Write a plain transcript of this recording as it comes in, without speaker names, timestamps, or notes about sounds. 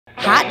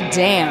Hot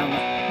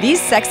damn! These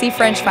sexy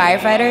French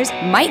firefighters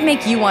might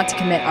make you want to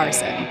commit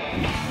arson.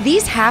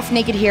 These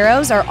half-naked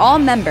heroes are all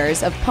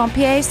members of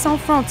Pompiers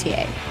Sans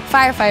Frontières,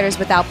 Firefighters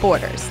Without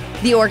Borders,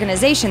 the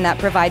organization that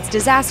provides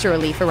disaster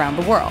relief around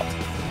the world.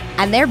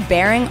 And they're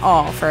bearing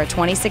all for a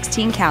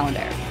 2016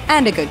 calendar,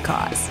 and a good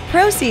cause.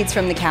 Proceeds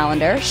from the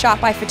calendar,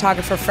 shot by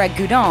photographer Fred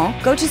Goudon,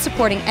 go to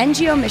supporting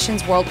NGO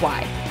missions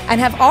worldwide,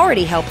 and have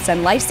already helped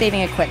send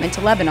life-saving equipment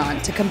to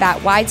Lebanon to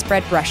combat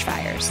widespread brush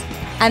fires.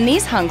 And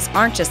these hunks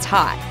aren't just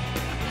hot.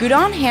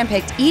 Goudon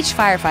handpicked each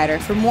firefighter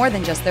for more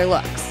than just their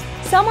looks.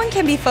 Someone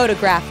can be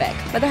photographic,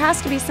 but there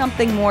has to be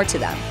something more to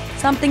them,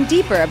 something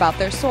deeper about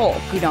their soul,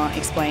 Goudon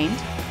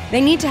explained.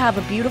 They need to have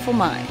a beautiful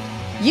mind.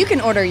 You can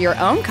order your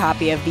own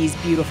copy of these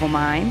beautiful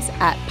minds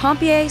at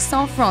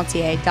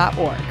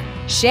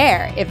PompiersSansFrontières.org.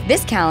 Share if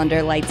this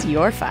calendar lights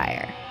your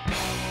fire.